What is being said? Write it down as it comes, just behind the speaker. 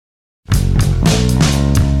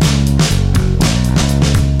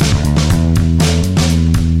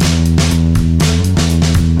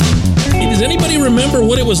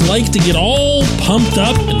what it was like to get all pumped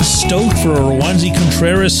up and stoked for a Roansy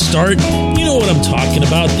Contreras start? You know what I'm talking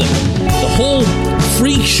about, the whole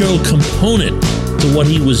freak show component to what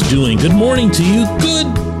he was doing. Good morning to you.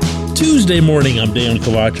 Good Tuesday morning. I'm Dan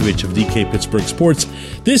Kovacevic of DK Pittsburgh Sports.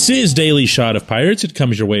 This is Daily Shot of Pirates. It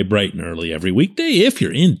comes your way bright and early every weekday if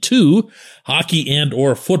you're into hockey and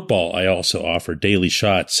or football. I also offer daily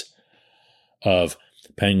shots of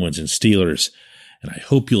Penguins and Steelers, and I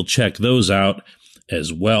hope you'll check those out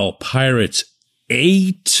as well. Pirates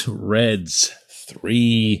 8, Reds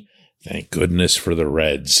 3. Thank goodness for the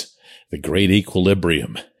Reds. The great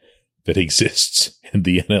equilibrium that exists in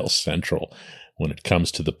the NL Central when it comes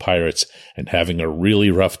to the Pirates and having a really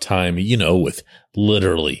rough time, you know, with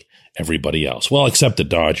literally everybody else. Well, except the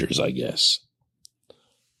Dodgers, I guess.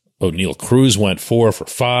 O'Neal Cruz went 4 for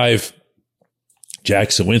 5. Jack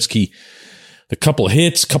Sawinski, a couple of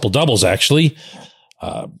hits, couple doubles actually.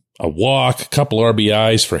 A walk, a couple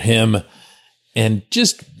RBIs for him, and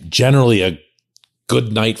just generally a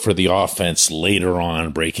good night for the offense later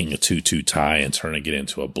on, breaking a 2-2 tie and turning it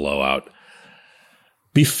into a blowout.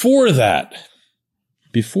 Before that,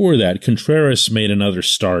 Contreras made another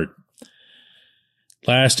start.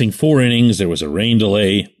 Lasting 4 innings, there was a rain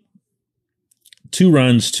delay, 2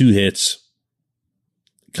 runs, 2 hits,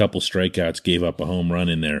 a couple strikeouts, gave up a home run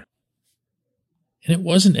in there. And it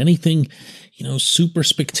wasn't anything, you know, super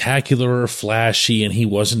spectacular or flashy, and he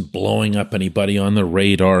wasn't blowing up anybody on the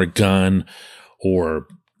radar gun or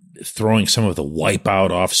throwing some of the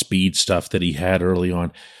wipeout off-speed stuff that he had early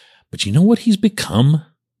on. But you know what he's become?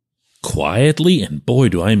 Quietly, and boy,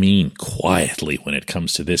 do I mean quietly when it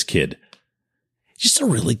comes to this kid. Just a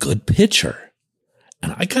really good pitcher.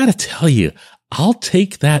 And I gotta tell you, I'll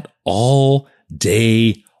take that all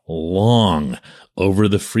day long over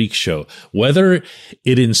the freak show. Whether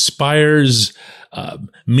it inspires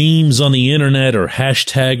memes on the internet or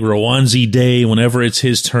hashtag Roansy Day whenever it's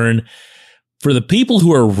his turn, for the people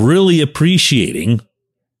who are really appreciating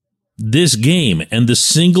this game and the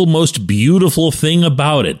single most beautiful thing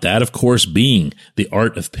about it, that of course being the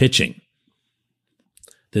art of pitching,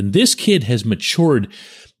 then this kid has matured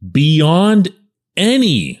beyond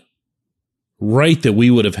any right that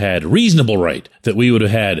we would have had, reasonable right that we would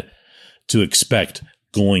have had to expect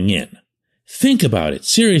going in. Think about it.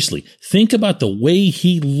 Seriously. Think about the way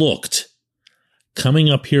he looked coming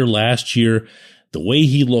up here last year, the way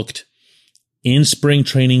he looked in spring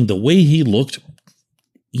training, the way he looked,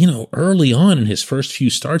 you know, early on in his first few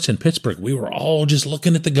starts in Pittsburgh. We were all just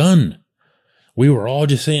looking at the gun. We were all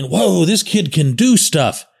just saying, whoa, this kid can do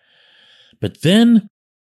stuff. But then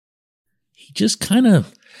he just kind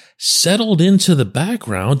of settled into the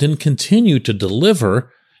background and continued to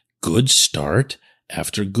deliver good start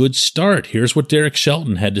after good start. Here's what Derek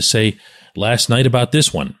Shelton had to say last night about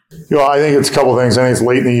this one. You know, I think it's a couple of things. I think it's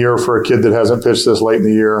late in the year for a kid that hasn't pitched this late in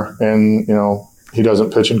the year. And, you know, he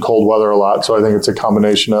doesn't pitch in cold weather a lot. So I think it's a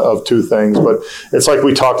combination of 2 things. But it's like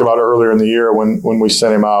we talked about earlier in the year when we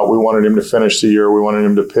sent him out. We wanted him to finish the year. We wanted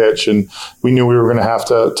him to pitch. And we knew we were going to have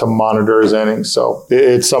to monitor his innings. So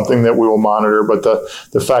it's something that we will monitor. But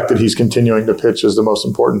the fact that he's continuing to pitch is the most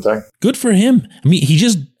important thing. Good for him. I mean,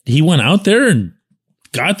 he went out there and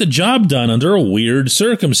got the job done under a weird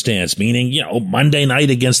circumstance, meaning, you know, Monday night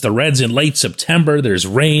against the Reds in late September, there's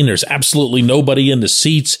rain, there's absolutely nobody in the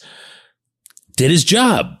seats. Did his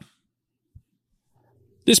job.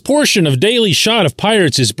 This portion of Daily Shot of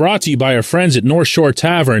Pirates is brought to you by our friends at North Shore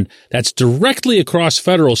Tavern. That's directly across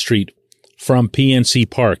Federal Street from PNC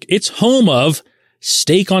Park. It's home of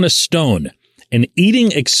Steak on a Stone, an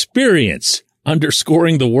eating experience,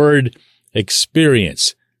 underscoring the word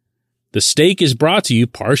experience. The steak is brought to you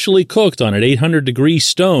partially cooked on an 800-degree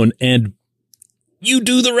stone, and you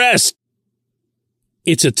do the rest.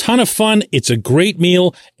 It's a ton of fun, it's a great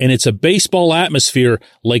meal, and it's a baseball atmosphere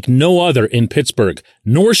like no other in Pittsburgh.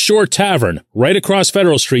 North Shore Tavern, right across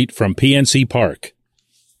Federal Street from PNC Park.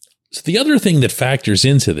 So the other thing that factors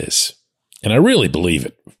into this, and I really believe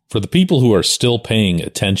it, for the people who are still paying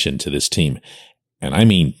attention to this team, and I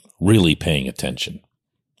mean really paying attention,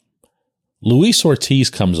 Luis Ortiz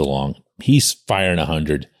comes along. He's firing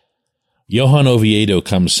 100. Johan Oviedo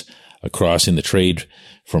comes across in the trade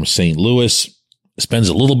from St. Louis, spends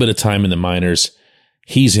a little bit of time in the minors.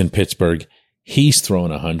 He's in Pittsburgh. He's throwing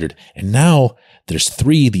 100. And now there's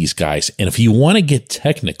 3 of these guys. And if you want to get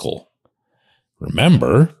technical,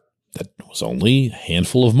 remember that it was only a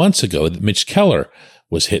handful of months ago that Mitch Keller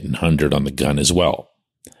was hitting 100 on the gun as well.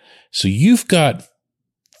 So you've got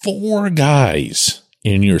 4 guys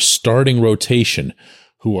in your starting rotation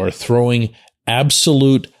who are throwing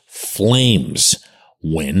absolute flames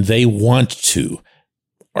when they want to.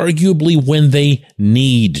 arguably when they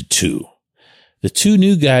need to. The two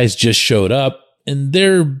new guys just showed up, and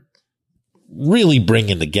they're really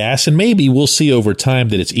bringing the gas, and maybe we'll see over time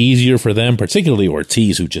that it's easier for them, particularly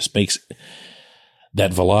Ortiz, who just makes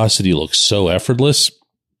that velocity look so effortless.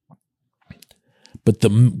 But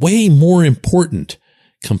the way more important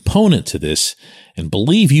component to this, and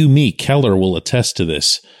believe you me, Keller will attest to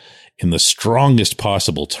this in the strongest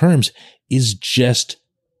possible terms, is just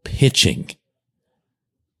pitching.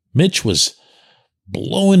 Mitch was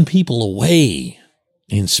blowing people away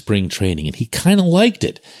in spring training, and he kind of liked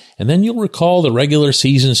it. And then you'll recall the regular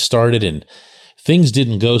season started and things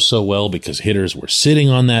didn't go so well because hitters were sitting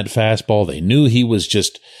on that fastball. They knew he was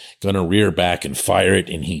just going to rear back and fire it,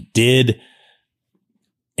 and he did.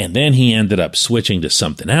 And then he ended up switching to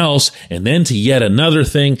something else, and then to yet another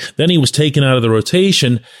thing. Then he was taken out of the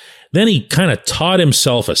rotation. Then he kind of taught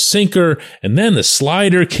himself a sinker, and then the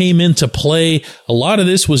slider came into play. A lot of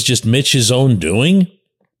this was just Mitch's own doing.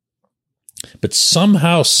 But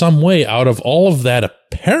somehow, some way, out of all of that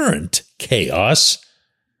apparent chaos,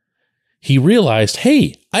 he realized,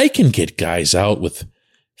 hey, I can get guys out with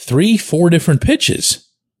 3-4 different pitches.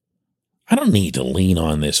 I don't need to lean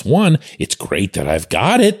on this one. It's great that I've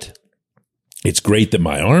got it. It's great that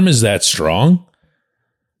my arm is that strong.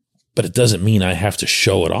 But it doesn't mean I have to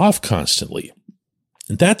show it off constantly.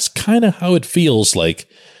 And that's kind of how it feels like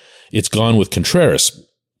it's gone with Contreras.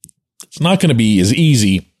 It's not going to be as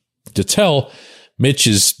easy to tell. Mitch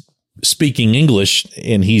is speaking English,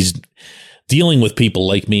 and he's dealing with people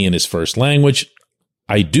like me in his first language.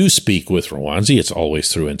 I do speak with Roansy. It's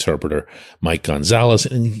always through interpreter Mike Gonzalez,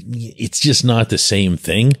 and it's just not the same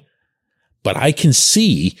thing. But I can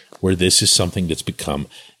see where this is something that's become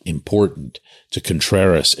important to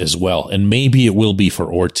Contreras as well. And maybe it will be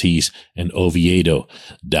for Ortiz and Oviedo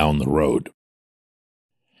down the road.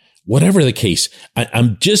 Whatever the case,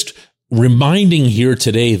 I'm just reminding here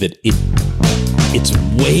today that it's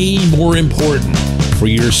way more important for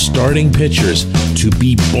your starting pitchers to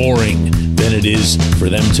be boring than it is for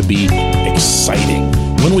them to be exciting.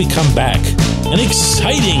 When we come back, an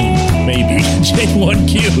exciting, maybe,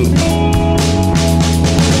 J1Q.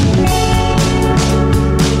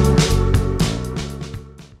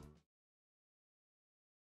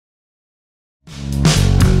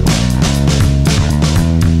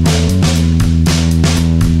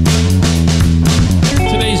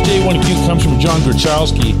 Comes from John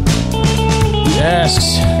Gruchowski. He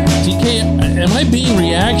asks, DK, am I being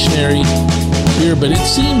reactionary here? But it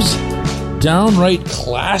seems downright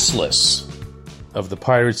classless of the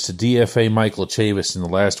Pirates to DFA Michael Chavis in the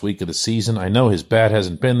last week of the season. I know his bat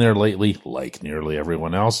hasn't been there lately, like nearly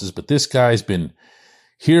everyone else's, but this guy's been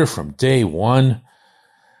here from day one.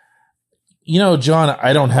 You know, John,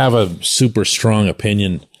 I don't have a super strong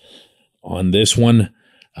opinion on this one,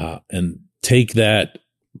 and take that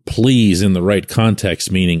please in the right context,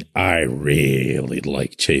 meaning I really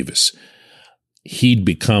like Chavis. He'd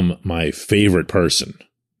become my favorite person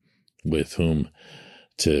with whom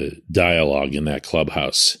to dialogue in that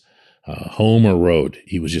clubhouse, home or road.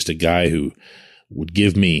 He was just a guy who would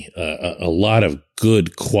give me a lot of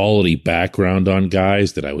good quality background on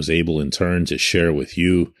guys that I was able in turn to share with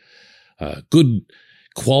you. Good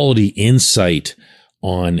quality insight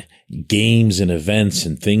on games and events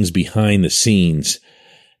and things behind the scenes.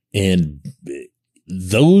 And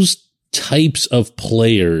those types of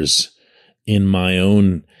players in my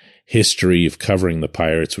own history of covering the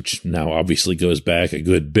Pirates, which now obviously goes back a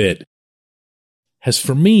good bit, has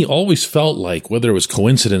for me always felt like, whether it was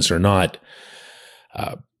coincidence or not,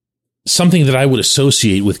 something that I would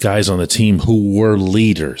associate with guys on the team who were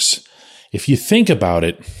leaders. If you think about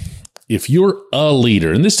it, if you're a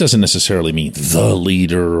leader, and this doesn't necessarily mean the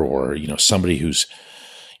leader or, somebody who's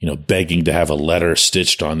begging to have a letter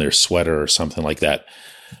stitched on their sweater or something like that.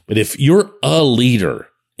 But if you're a leader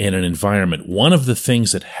in an environment, one of the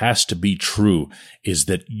things that has to be true is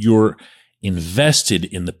that you're invested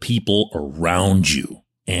in the people around you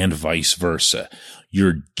and vice versa.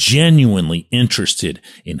 You're genuinely interested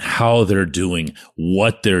in how they're doing,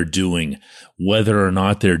 what they're doing, whether or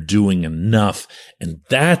not they're doing enough. And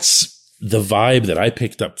that's the vibe that I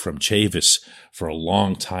picked up from Chavis for a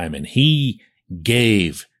long time. And he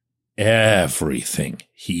gave everything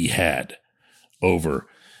he had over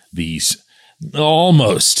these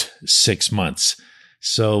almost 6 months.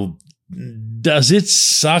 So does it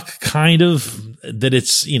suck kind of that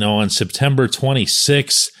it's, on September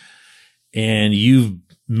 26th and you've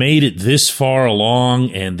made it this far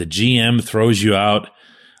along and the GM throws you out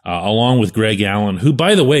along with Greg Allen, who,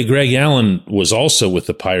 by the way, Greg Allen was also with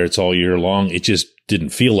the Pirates all year long. It just didn't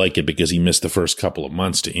feel like it because he missed the first couple of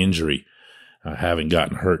months to injury. having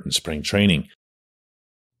gotten hurt in spring training.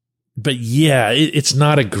 But yeah, it's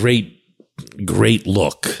not a great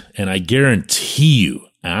look. And I guarantee you,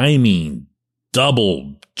 I mean,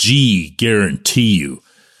 double G guarantee you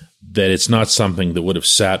that it's not something that would have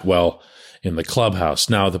sat well in the clubhouse.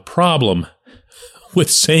 Now, the problem with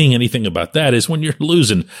saying anything about that is when you're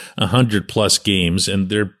losing 100+ games, and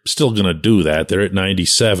they're still going to do that, they're at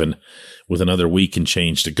 97 with another week and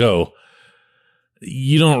change to go,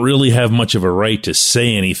 you don't really have much of a right to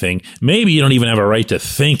say anything. Maybe you don't even have a right to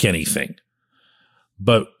think anything.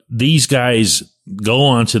 But these guys go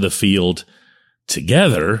onto the field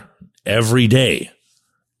together every day,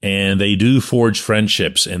 and they do forge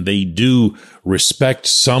friendships, and they do respect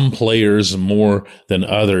some players more than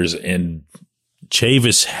others. And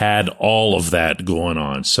Chavis had all of that going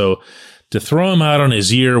on. So to throw him out on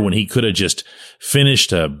his ear when he could have just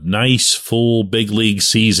finished a nice, full big league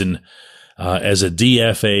season as a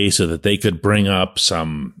DFA so that they could bring up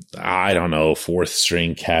some, I don't know, 4th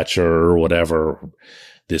string catcher or whatever,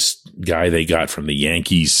 this guy they got from the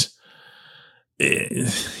Yankees.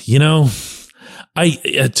 You know,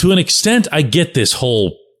 to an extent, I get this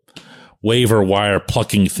whole waiver wire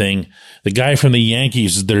plucking thing. The guy from the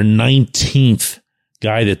Yankees is their 19th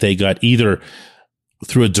guy that they got either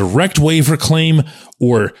through a direct waiver claim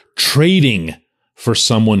or trading for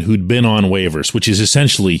someone who'd been on waivers, which is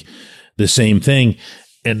essentially the same thing.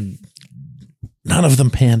 And none of them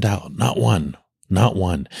panned out. Not one.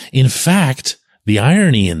 In fact, the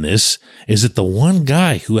irony in this is that the one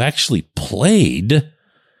guy who actually played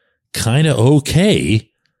kind of okay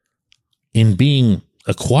in being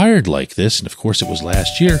acquired like this, and of course it was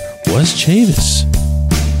last year, was Chavis.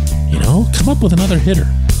 You know, come up with another hitter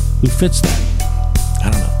who fits that. I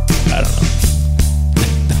don't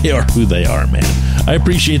know. They are who they are, man. I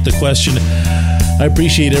appreciate the question. I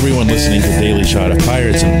appreciate everyone listening to Daily Shot of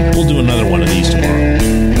Pirates, and we'll do another one of these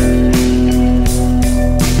tomorrow.